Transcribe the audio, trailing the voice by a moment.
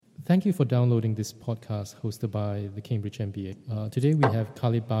Thank you for downloading this podcast hosted by the Cambridge MBA. Today we have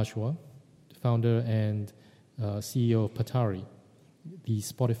Khalid Bajwa, founder and CEO of Patari, the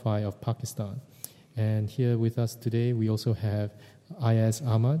Spotify of Pakistan. And here with us today we also have Ayaz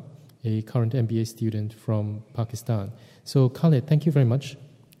Ahmad, a current MBA student from Pakistan. So Khalid, thank you very much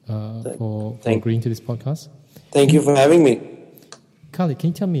for agreeing to this podcast. Thank you for having me. Khalid, can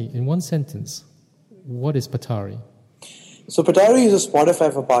you tell me in one sentence, what is Patari? So Patari is a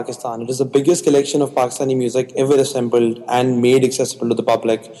Spotify for Pakistan. It is the biggest collection of Pakistani music ever assembled and made accessible to the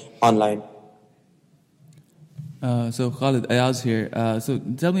public online. So Khalid, Ayaz here. So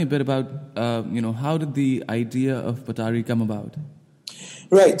tell me a bit about, how did the idea of Patari come about?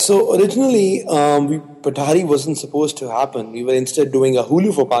 Right. So originally, Patari wasn't supposed to happen. We were instead doing a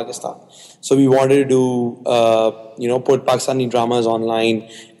Hulu for Pakistan. So we wanted to do, put Pakistani dramas online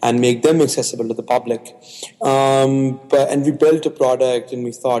and make them accessible to the public. And we built a product and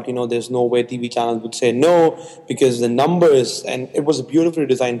we thought, there's no way TV channels would say no because the numbers, and it was a beautifully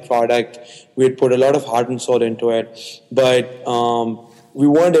designed product. We had put a lot of heart and soul into it. But we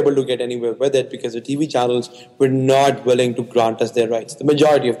weren't able to get anywhere with it because the TV channels were not willing to grant us their rights. The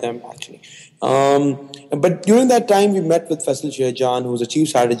majority of them, actually. But during that time, we met with Faisal Shahjahan, who was the chief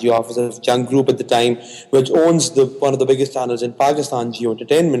strategy officer of Jung Group at the time, which owns one of the biggest channels in Pakistan, Geo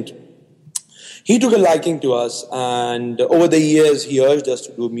Entertainment. He took a liking to us, and over the years, he urged us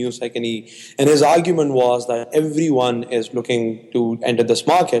to do music, and his argument was that everyone is looking to enter this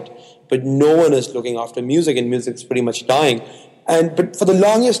market, but no one is looking after music, and music's pretty much dying. But for the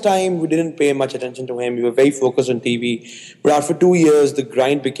longest time, we didn't pay much attention to him. We were very focused on TV. But after 2 years, the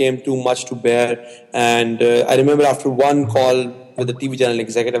grind became too much to bear. And I remember after one call with the TV channel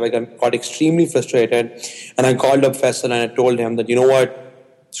executive, I got extremely frustrated. And I called up Faisal and I told him that,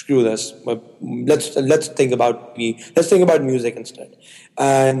 screw this. Let's think about music instead.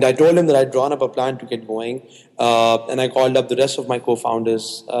 And I told him that I'd drawn up a plan to get going. And I called up the rest of my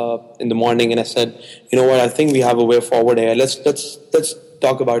co-founders in the morning and I said, I think we have a way forward here. Let's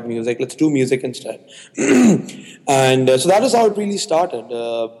talk about music. Let's do music instead. And so that is how it really started.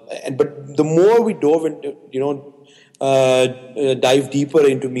 But the more we dove into, dive deeper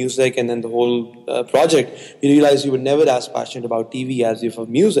into music and then the whole project, we realized we were never as passionate about TV as we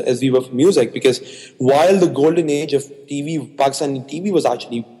were for music, because while the golden age of TV, Pakistani TV was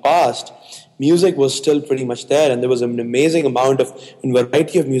actually past, music was still pretty much there, and there was an amazing amount of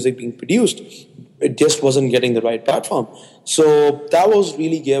variety of music being produced. It just wasn't getting the right platform. So that was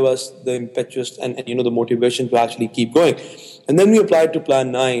really gave us the impetus and the motivation to actually keep going. And then we applied to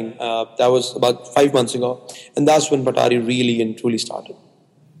Plan 9. That was about 5 months ago. And that's when Patari really and truly started.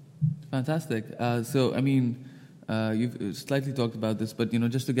 Fantastic. You've slightly talked about this, but,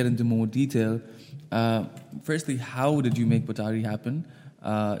 just to get into more detail, firstly, how did you make Patari happen?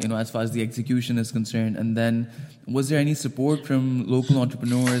 As far as the execution is concerned, and then was there any support from local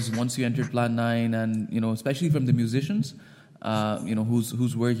entrepreneurs once you entered Plan 9, and especially from the musicians,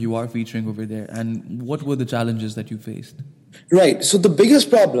 whose work you are featuring over there, and what were the challenges that you faced? Right. So the biggest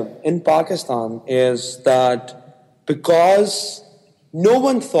problem in Pakistan is that because no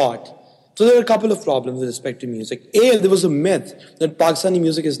one thought. So there are a couple of problems with respect to music. There was a myth that Pakistani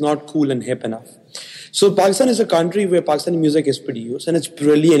music is not cool and hip enough. So Pakistan is a country where Pakistani music is produced, and it's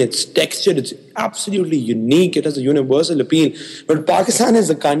brilliant, it's textured, it's absolutely unique, it has a universal appeal. But Pakistan is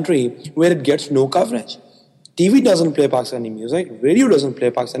a country where it gets no coverage. TV doesn't play Pakistani music, radio doesn't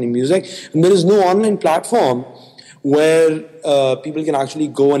play Pakistani music, and there is no online platform where people can actually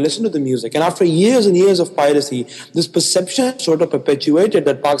go and listen to the music. And after years and years of piracy, this perception sort of perpetuated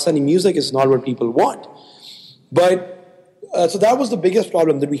that Pakistani music is not what people want. But so that was the biggest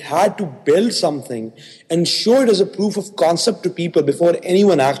problem, that we had to build something and show it as a proof of concept to people before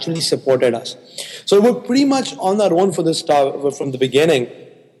anyone actually supported us. So we were pretty much on our own for this stuff from the beginning.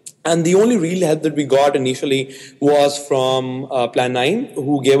 And the only real help that we got initially was from Plan 9,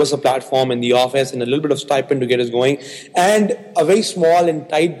 who gave us a platform in the office and a little bit of stipend to get us going, and a very small and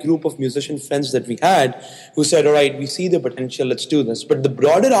tight group of musician friends that we had who said, all right, we see the potential, let's do this. But the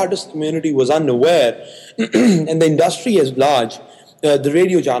broader artist community was unaware, and the industry is large. The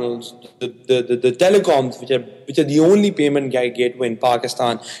radio channels, the telecoms, which are the only payment gateway in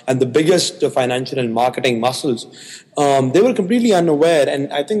Pakistan and the biggest financial and marketing muscles, they were completely unaware,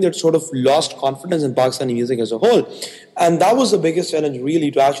 and I think they sort of lost confidence in Pakistani music as a whole. And that was the biggest challenge,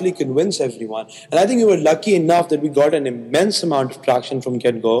 really, to actually convince everyone. And I think we were lucky enough that we got an immense amount of traction from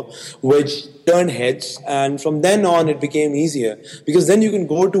get-go, which turned heads, and from then on it became easier, because then you can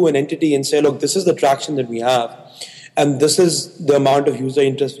go to an entity and say, look, this is the traction that we have, and this is the amount of user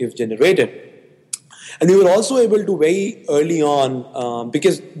interest we have generated. And we were also able to very early on,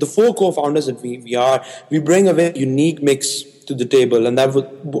 because the 4 co-founders that we bring a very unique mix to the table, and that was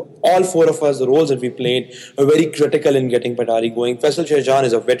all 4 of us, the roles that we played were very critical in getting Patari going. Faisal Shahjahan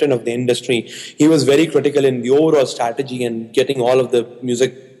is a veteran of the industry. He was very critical in the overall strategy and getting all of the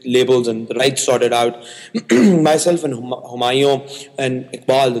music labels and the rights sorted out. Myself and Humayun and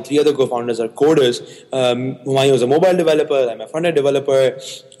Iqbal, the 3 other co-founders, are coders. Humayun is a mobile developer, I'm a front-end developer,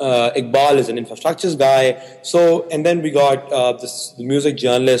 Iqbal is an infrastructures guy. So, and then we got the music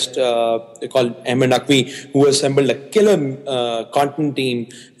journalist called Ahmed Naqvi, who assembled a killer content team.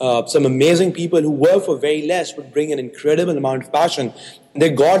 Some amazing people who work for very less but bring an incredible amount of passion.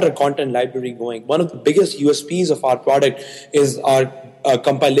 They got our content library going. One of the biggest USPs of our product is our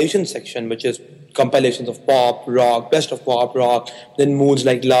compilation section, which is compilations of pop, rock, best of pop, rock, then moods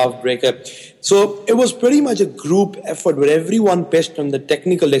like love, breakup. So it was pretty much a group effort where everyone pitched on the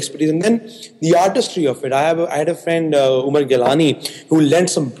technical expertise and then the artistry of it. I had a friend, Umar Gilani, who lent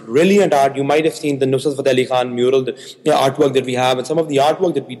some brilliant art. You might have seen the Nusrat Fateh Ali Khan mural, the artwork that we have, and some of the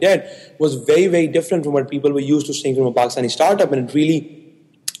artwork that we did was very, very different from what people were used to seeing from a Pakistani startup, and it really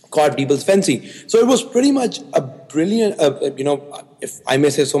caught people's fancy. So it was pretty much a brilliant, if I may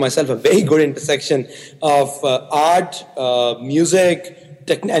say so myself, a very good intersection of art, music,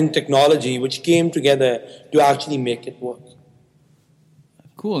 and technology, which came together to actually make it work.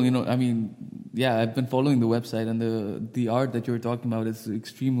 Cool. I've been following the website, and the art that you were talking about is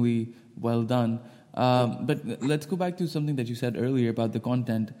extremely well done. But let's go back to something that you said earlier about the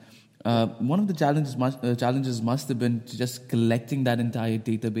content. One of the challenges must have been just collecting that entire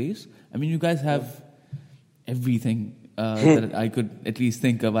database. I mean, you guys have everything that I could at least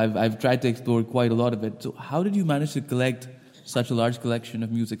think of. I've tried to explore quite a lot of it. So how did you manage to collect such a large collection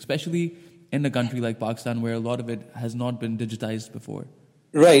of music, especially in a country like Pakistan where a lot of it has not been digitized before?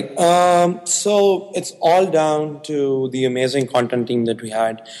 Right. So it's all down to the amazing content team that we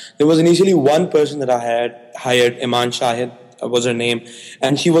had. There was initially one person that I had hired, Iman Shahid was her name,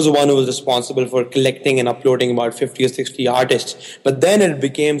 and she was the one who was responsible for collecting and uploading about 50 or 60 artists. But then it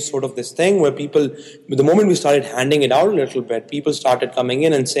became sort of this thing where people, the moment we started handing it out a little bit, people started coming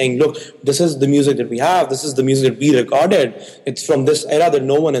in and saying, look, this is the music that we have, this is the music that we recorded, it's from this era that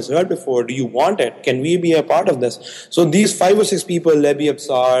no one has heard before, do you want it? Can we be a part of this? So these 5 or 6 people, Lebi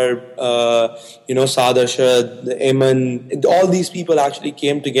Absar, Saad Arshad, Ayman, all these people actually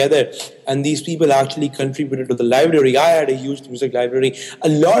came together, and these people actually contributed to the library. I had a huge music library. A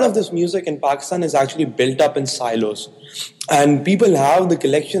lot of this music in Pakistan is actually built up in silos. And people have the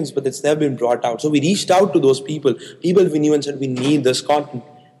collections, but it's never been brought out. So we reached out to those people we knew, and said, we need this content.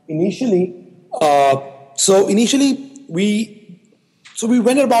 Initially, we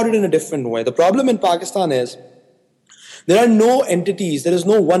went about it in a different way. The problem in Pakistan is there are no entities, there is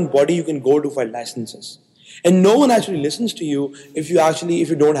no one body you can go to for licenses. And no one actually listens to you if you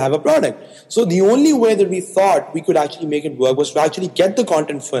don't have a product. So the only way that we thought we could actually make it work was to actually get the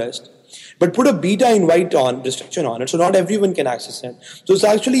content first, but put a beta invite restriction on it so not everyone can access it. So it's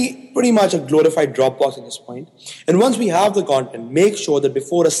actually pretty much a glorified Dropbox at this point. And once we have the content, make sure that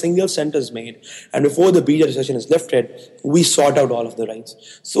before a single cent is made and before the beta restriction is lifted, we sort out all of the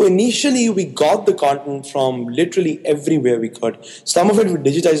rights. So initially we got the content from literally everywhere we could. Some of it we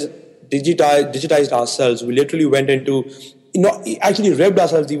digitized ourselves. We literally went into, actually ripped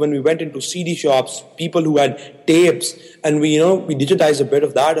ourselves even. We went into CD shops, people who had tapes, and we digitized a bit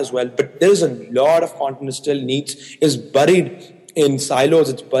of that as well. But there is a lot of content that still is buried in silos.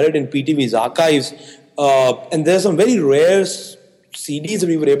 It's buried in PTV's archives. And there's some very rare CDs that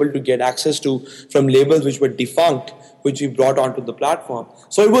we were able to get access to from labels which were defunct, which we brought onto the platform.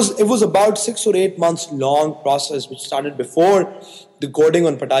 So it was about 6 or 8 months long process, which started before the coding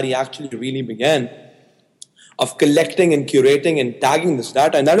on Patari actually really began, of collecting and curating and tagging this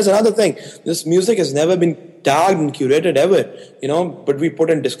data. And that is another thing. This music has never been tagged and curated ever, but we put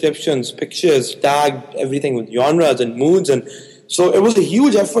in descriptions, pictures, tagged everything with genres and moods. And so it was a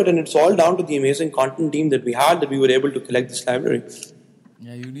huge effort, and it's all down to the amazing content team that we had, that we were able to collect this library.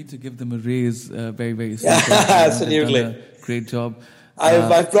 Yeah, you need to give them a raise very, very soon. Yeah, absolutely. They've done a great job.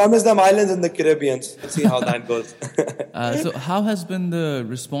 I've promised them islands in the Caribbean. Let's see how that goes. So how has been the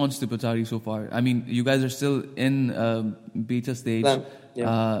response to Patari so far? I mean, you guys are still in beta stage.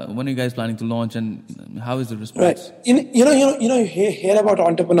 Yeah. When are you guys planning to launch, and how is the response? Right. You hear about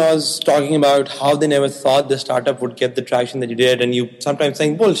entrepreneurs talking about how they never thought the startup would get the traction that you did, and you sometimes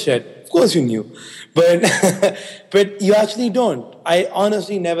saying, bullshit. Of course you knew. But you actually don't. I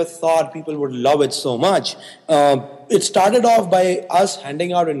honestly never thought people would love it so much. it started off by us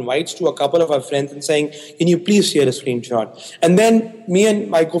handing out invites to a couple of our friends and saying, can you please share a screenshot? And then me and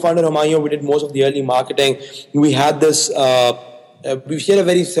my co-founder Humayun, we did most of the early marketing. We had this, we shared a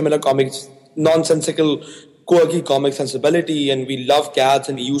very similar comics, nonsensical, quirky comic sensibility, and we love cats,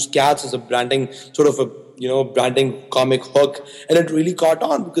 and we use cats as a branding, sort of a, branding comic hook. And it really caught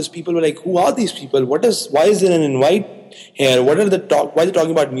on because people were like, who are these people? Why is there an invite here? Why are they talking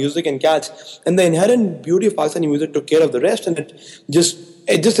about music and cats? And the inherent beauty of Pakistani music took care of the rest, and it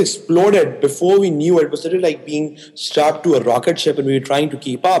just exploded before we knew it. It was literally like being strapped to a rocket ship, and we were trying to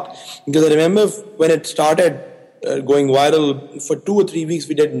keep up. Because I remember when it started going viral, for 2 or 3 weeks,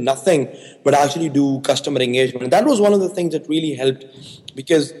 we did nothing but actually do customer engagement. And that was one of the things that really helped,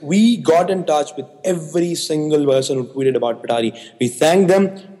 because we got in touch with every single person who tweeted about Patari. We thanked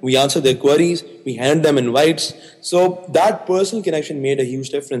them, we answered their queries, we handed them invites. So that personal connection made a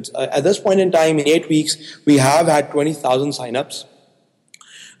huge difference. At this point in time, in 8 weeks, we have had 20,000 signups.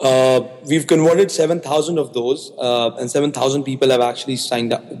 We've converted 7,000 of those, and 7,000 people have actually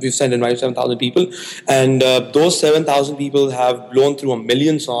signed up. We've sent invites to 7,000 people, and those 7,000 people have blown through 1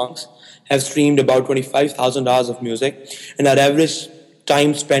 million songs, have streamed about 25,000 hours of music, and our average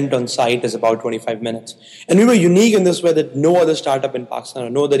time spent on site is about 25 minutes. And we were unique in this way that no other startup in Pakistan, or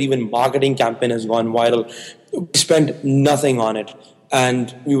no other even marketing campaign has gone viral. We spent nothing on it,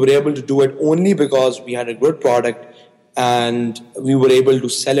 and we were able to do it only because we had a good product, and we were able to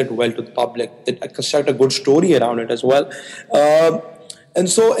sell it well to the public, that construct a good story around it as well. And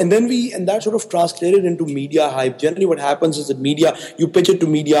that sort of translated into media hype. Generally what happens is that media, you pitch it to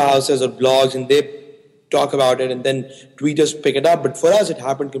media houses or blogs, and they talk about it, and then tweeters pick it up. But for us, it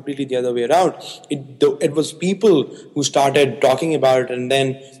happened completely the other way around. It was people who started talking about it, and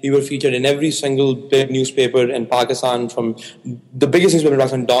then we were featured in every single big newspaper in Pakistan. From the biggest newspaper in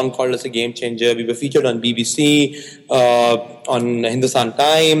Pakistan, Dawn called us a game changer. We were featured on BBC, on Hindustan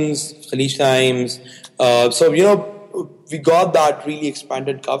Times, Khalid Times. We got that really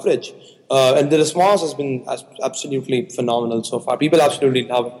expanded coverage. And the response has been absolutely phenomenal so far. People absolutely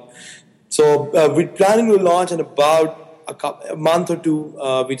love it. So we're planning to launch in about a month or two.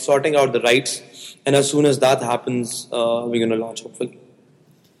 We're sorting out the rights, and as soon as that happens, we're going to launch, hopefully.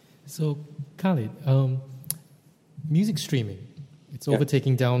 So, Khalid, music streaming, it's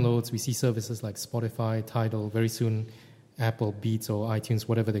overtaking downloads. We see services like Spotify, Tidal, very soon Apple, Beats, or iTunes,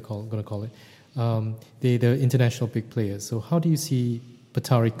 whatever they're going to call it. They're international big players. So how do you see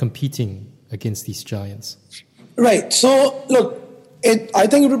Patari competing against these giants? Right. So, look, I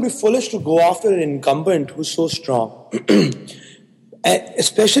think it would be foolish to go after an incumbent who's so strong,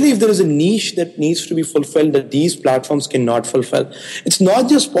 especially if there is a niche that needs to be fulfilled that these platforms cannot fulfill. It's not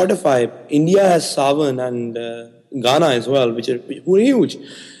just Spotify. India has Saavn and Ghana as well, which are huge.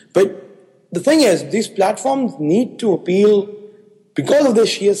 But the thing is, these platforms need to appeal because of their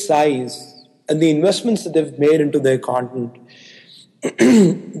sheer size and the investments that they've made into their content.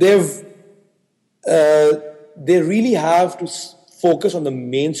 They really have to focus on the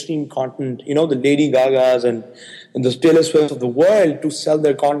mainstream content, the Lady Gagas and the Taylor Swifts of the world to sell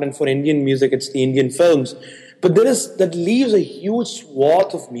their content. For Indian music, it's the Indian films. But that leaves a huge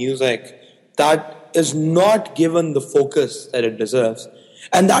swath of music that is not given the focus that it deserves.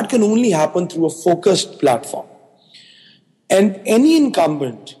 And that can only happen through a focused platform. And any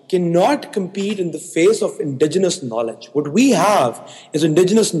incumbent cannot compete in the face of indigenous knowledge. What we have is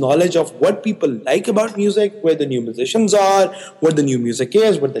indigenous knowledge of what people like about music, where the new musicians are, what the new music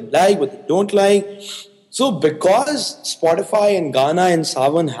is, what they like, what they don't like. So because Spotify and Ghana and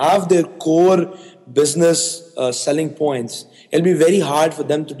Saavn have their core business selling points, it'll be very hard for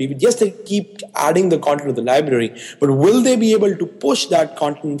them to deal with. Yes, they keep adding the content to the library, but will they be able to push that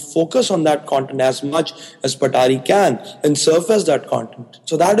content, focus on that content as much as Patari can, and surface that content?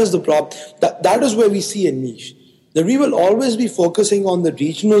 So that is the problem. That is where we see a niche. That we will always be focusing on the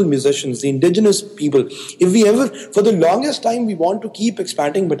regional musicians, the indigenous people. If we ever, for the longest time, we want to keep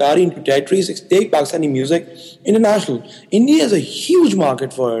expanding Patari into territories, take Pakistani music international. India is a huge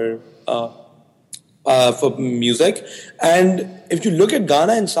market for music, and if you look at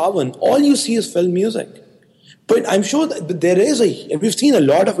Ghana and Saavn, all you see is film music. But I'm sure that we've seen a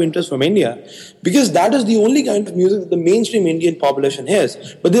lot of interest from India, because that is the only kind of music that the mainstream Indian population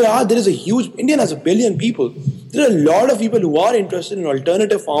has. But there is a huge, India has 1 billion people. There are a lot of people who are interested in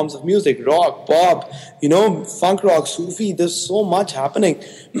alternative forms of music, rock, pop, funk rock, Sufi. There's so much happening.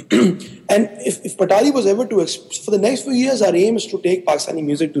 And if Patari was ever to, for the next few years, our aim is to take Pakistani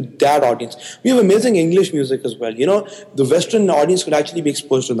music to that audience. We have amazing English music as well. The Western audience could actually be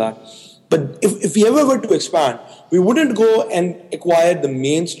exposed to that. But if we ever were to expand, we wouldn't go and acquire the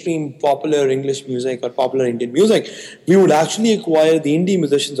mainstream popular English music or popular Indian music. We would actually acquire the indie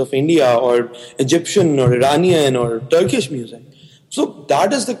musicians of India or Egyptian or Iranian or Turkish music. So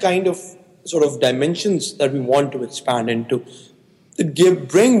that is the kind of sort of dimensions that we want to expand into.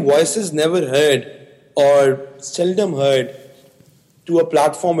 Bring voices never heard or seldom heard to a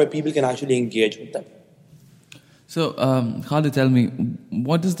platform where people can actually engage with them. So, Khalid, tell me,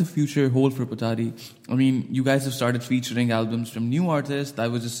 what does the future hold for Patari? I mean, you guys have started featuring albums from new artists. I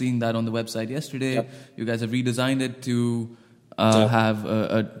was just seeing that on the website yesterday. Yep. You guys have redesigned it to have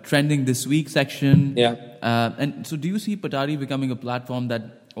a trending this week section. Yeah. And so do you see Patari becoming a platform that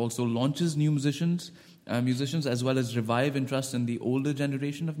also launches new musicians as well as revive interest in the older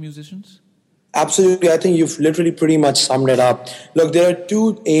generation of musicians? Absolutely. I think you've literally pretty much summed it up. Look, there are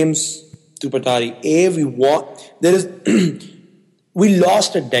two aims to Patari. We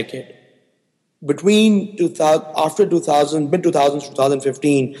lost a decade. Between after 2000, mid-2000s,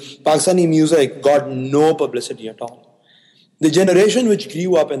 2015, Pakistani music got no publicity at all. The generation which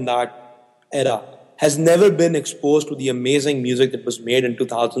grew up in that era has never been exposed to the amazing music that was made in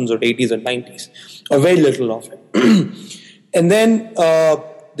 2000s or 80s and 90s, or very little of it. And then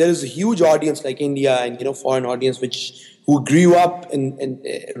there is a huge audience like India and foreign audience who grew up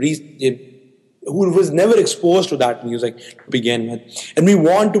who was never exposed to that music to begin with. And we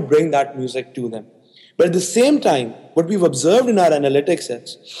want to bring that music to them. But at the same time, what we've observed in our analytics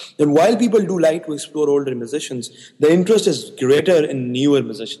is that while people do like to explore older musicians, the interest is greater in newer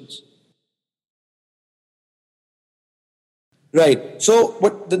musicians. Right. So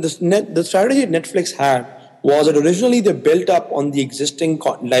what the strategy Netflix had was that originally they built up on the existing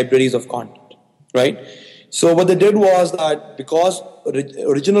libraries of content, right? So what they did was that because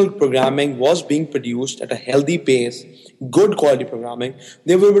original programming was being produced at a healthy pace, good quality programming,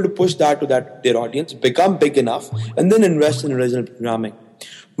 they were able to push that to their audience, become big enough, and then invest in original programming.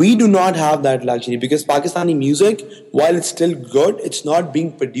 We do not have that luxury because Pakistani music, while it's still good, it's not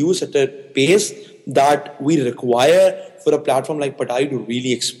being produced at a pace that we require for a platform like Patari to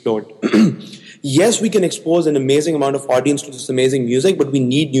really explode. Yes, we can expose an amazing amount of audience to this amazing music, but we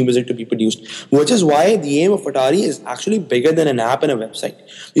need new music to be produced, which is why the aim of Patari is actually bigger than an app and a website.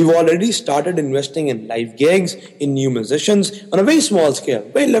 We've already started investing in live gigs, in new musicians, on a very small scale,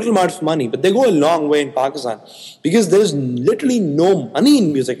 very little amount of money, but they go a long way in Pakistan because there's literally no money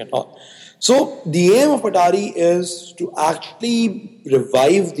in music at all. So the aim of Patari is to actually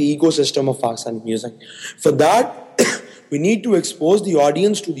revive the ecosystem of Pakistani music. For that, we need to expose the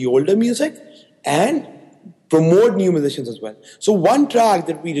audience to the older music and promote new musicians as well. So one track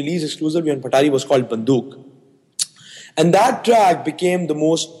that we released exclusively on Patari was called Bandook. And that track became the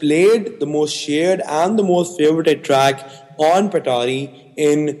most played, the most shared, and the most favorited track on Patari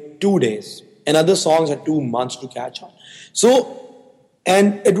in 2 days. And other songs had 2 months to catch on.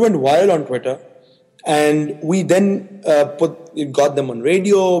 And it went viral on Twitter. And we then got them on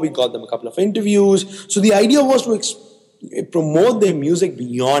radio, we got them a couple of interviews. So the idea was to promote their music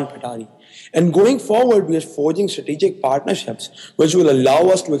beyond Patari. And going forward, we are forging strategic partnerships which will allow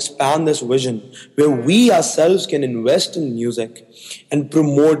us to expand this vision where we ourselves can invest in music and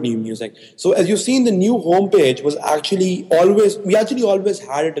promote new music. So as you've seen, the new homepage was we actually always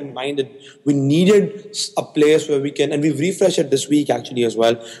had it in mind that we needed a place where we can, and we've refreshed it this week actually as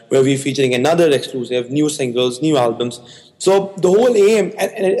well, where we're featuring another exclusive, new singles, new albums. So the whole aim,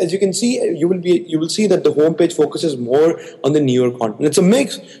 and as you can see, you will see that the homepage focuses more on the newer content. It's a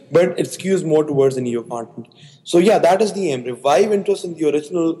mix, but it skews more towards the newer content. So yeah, that is the aim: revive interest in the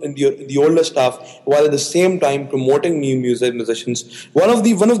original, in the older stuff, while at the same time promoting new musicians. One of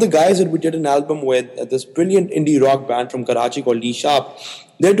the guys that we did an album with, this brilliant indie rock band from Karachi called Lee Sharp,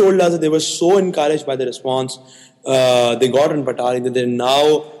 they told us that they were so encouraged by the response they got on Patari that they're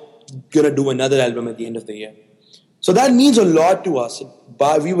now gonna do another album at the end of the year. So that means a lot to us.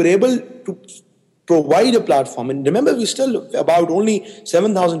 But we were able to provide a platform. And remember, we still about only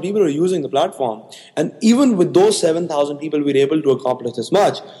 7,000 people are using the platform. And even with those 7,000 people, we were able to accomplish this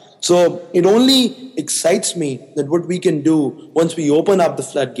much. So it only excites me that what we can do once we open up the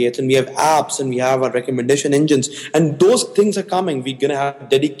floodgates and we have apps and we have our recommendation engines and those things are coming. We're going to have a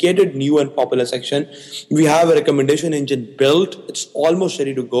dedicated new and popular section. We have a recommendation engine built. It's almost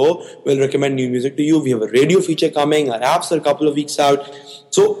ready to go. We'll recommend new music to you. We have a radio feature coming. Our apps are a couple of weeks out.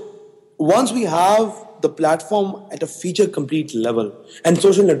 So once we have the platform at a feature complete level and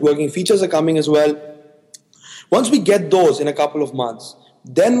social networking features are coming as well. Once we get those in a couple of months,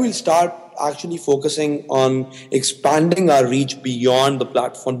 then we'll start actually focusing on expanding our reach beyond the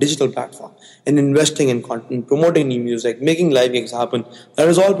platform, digital platform, and investing in content, promoting new music, making live gigs happen. That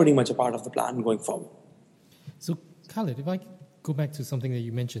is all pretty much a part of the plan going forward. So, Khalid, if I go back to something that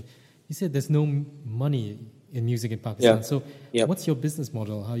you mentioned, you said there's no money in music in Pakistan. Yeah. So, what's your business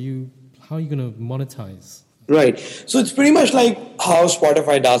model? How are you going to monetize? Right. So it's pretty much like how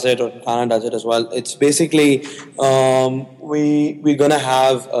Spotify does it or Ghana does it as well. It's basically we're gonna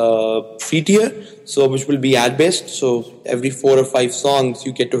have a free tier, so which will be ad based. So every 4 or 5 songs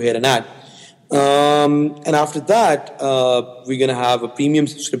you get to hear an ad, and after that we're gonna have a premium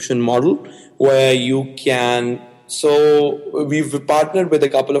subscription model where you can. So we've partnered with a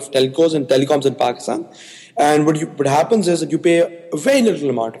couple of telcos and telecoms in Pakistan. And what happens is that you pay a very little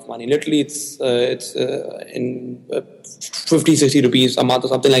amount of money. Literally, it's in 50, 60 rupees a month or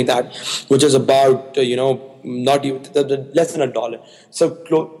something like that, which is about, not even, less than $1.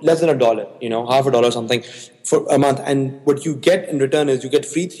 So less than $1, half a dollar or something for a month. And what you get in return is you get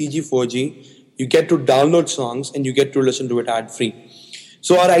free 3G, 4G, you get to download songs, and you get to listen to it ad-free.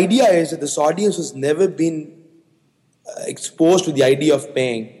 So our idea is that this audience has never been exposed to the idea of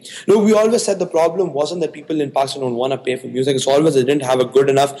paying. We always said the problem wasn't that people in Pakistan don't want to pay for music. It's always they didn't have a good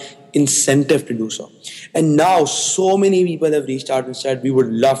enough incentive to do so. And now so many people have reached out and said, we would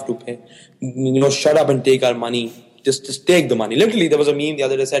love to pay. Shut up and take our money. Just take the money. Literally, there was a meme the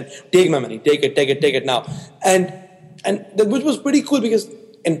other day that said, take my money, take it now. And which was pretty cool because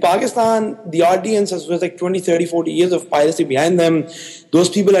in Pakistan, the audience has like 20, 30, 40 years of piracy behind them. Those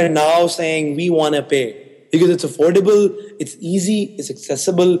people are now saying, we want to pay. Because it's affordable, it's easy, it's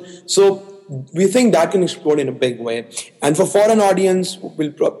accessible. So we think that can explode in a big way. And for foreign audience,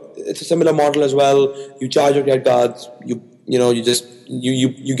 it's a similar model as well. You charge your credit cards, you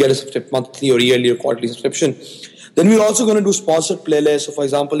get a monthly or yearly or quarterly subscription. Then we're also going to do sponsored playlists. So for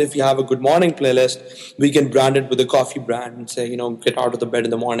example, if you have a good morning playlist, we can brand it with a coffee brand and say, get out of the bed in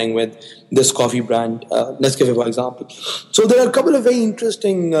the morning with this coffee brand. Let's give it for example. So there are a couple of very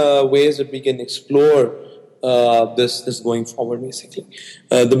interesting ways that we can explore this going forward, basically,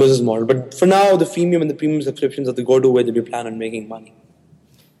 the business model. But for now, the freemium and the premium subscriptions are the go-to way that we plan on making money.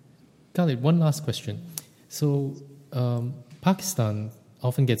 Khalid, one last question. So, Pakistan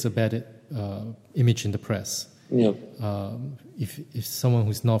often gets a bad image in the press. Yeah. If someone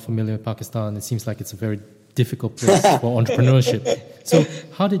who's not familiar with Pakistan, it seems like it's a very difficult place for entrepreneurship. So,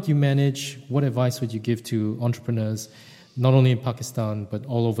 how did you manage? What advice would you give to entrepreneurs, not only in Pakistan but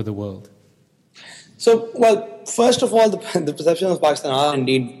all over the world? So, well, first of all, the perception of Pakistan are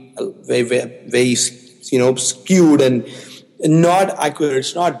indeed very, very, very, skewed and not accurate.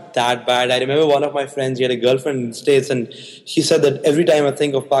 It's not that bad. I remember one of my friends, he had a girlfriend in the States, and she said that every time I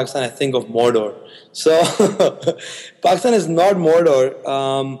think of Pakistan, I think of Mordor. So, Pakistan is not Mordor.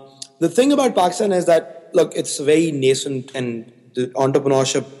 The thing about Pakistan is that, look, it's very nascent and the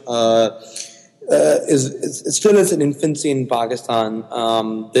entrepreneurship is still in its infancy in Pakistan.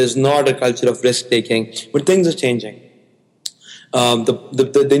 There's not a culture of risk taking, but things are changing.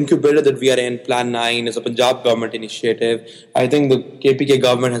 The incubator that we are in, Plan 9, is a Punjab government initiative. I think the KPK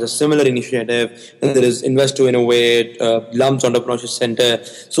government has a similar initiative. And there is Invest to Innovate, Lumps Entrepreneurship Center.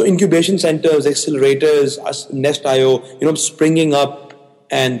 So incubation centers, accelerators, Nest.io, springing up,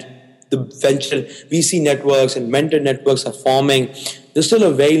 and the venture VC networks and mentor networks are forming. There's still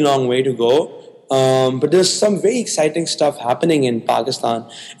a very long way to go. But there's some very exciting stuff happening in Pakistan.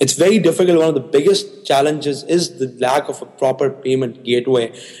 It's very difficult. One of the biggest challenges is the lack of a proper payment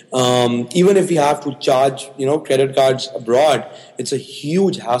gateway. Even if you have to charge, credit cards abroad, it's a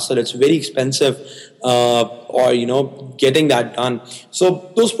huge hassle. It's very expensive, getting that done.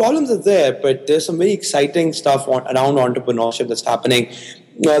 So those problems are there, but there's some very exciting stuff around entrepreneurship that's happening.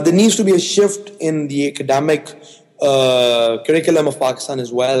 There needs to be a shift in the academic curriculum of Pakistan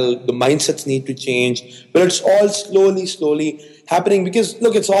as well. The mindsets need to change, but it's all slowly happening because,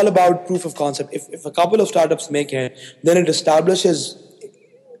 look, it's all about proof of concept. If a couple of startups make it, then it establishes,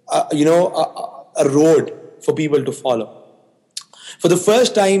 a road for people to follow. For the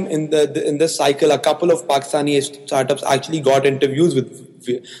first time in this cycle, a couple of Pakistani startups actually got interviews with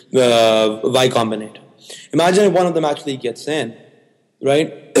Y Combinator. Imagine if one of them actually gets in,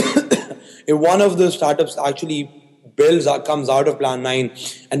 right? If one of the startups actually comes out of Plan 9,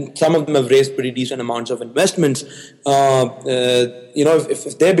 and some of them have raised pretty decent amounts of investments,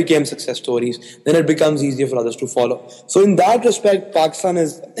 if they became success stories, then it becomes easier for others to follow. So in that respect, Pakistan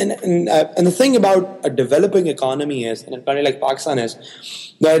is, and the thing about a developing economy is, and a country like Pakistan is,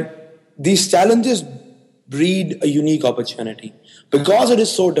 that these challenges breed a unique opportunity. Because it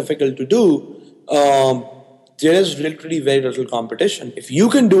is so difficult to do, there is literally very little competition. If you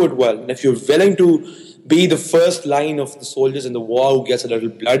can do it well, and if you're willing to be the first line of the soldiers in the war who gets a little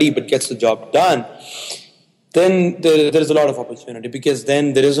bloody but gets the job done, then there is a lot of opportunity, because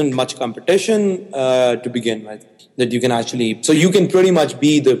then there isn't much competition to begin with that you can actually. So you can pretty much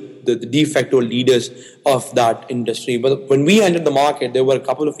be the de facto leaders of that industry. But when we entered the market, there were a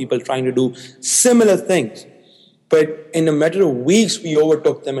couple of people trying to do similar things. But in a matter of weeks, we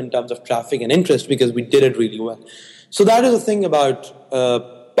overtook them in terms of traffic and interest because we did it really well. So that is the thing about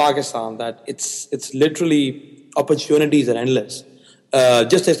Pakistan, that it's literally opportunities are endless.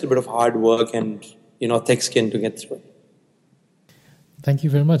 Just takes a bit of hard work and thick skin to get through. Thank you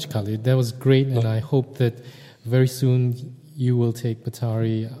very much, Khalid. That was great, and I hope that very soon you will take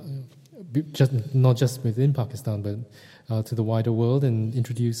Patari, not just within Pakistan, but to the wider world, and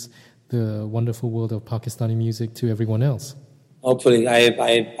introduce the wonderful world of Pakistani music to everyone else. Hopefully,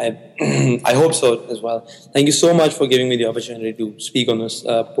 I hope so as well. Thank you so much for giving me the opportunity to speak on this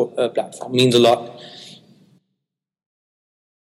platform. It means a lot.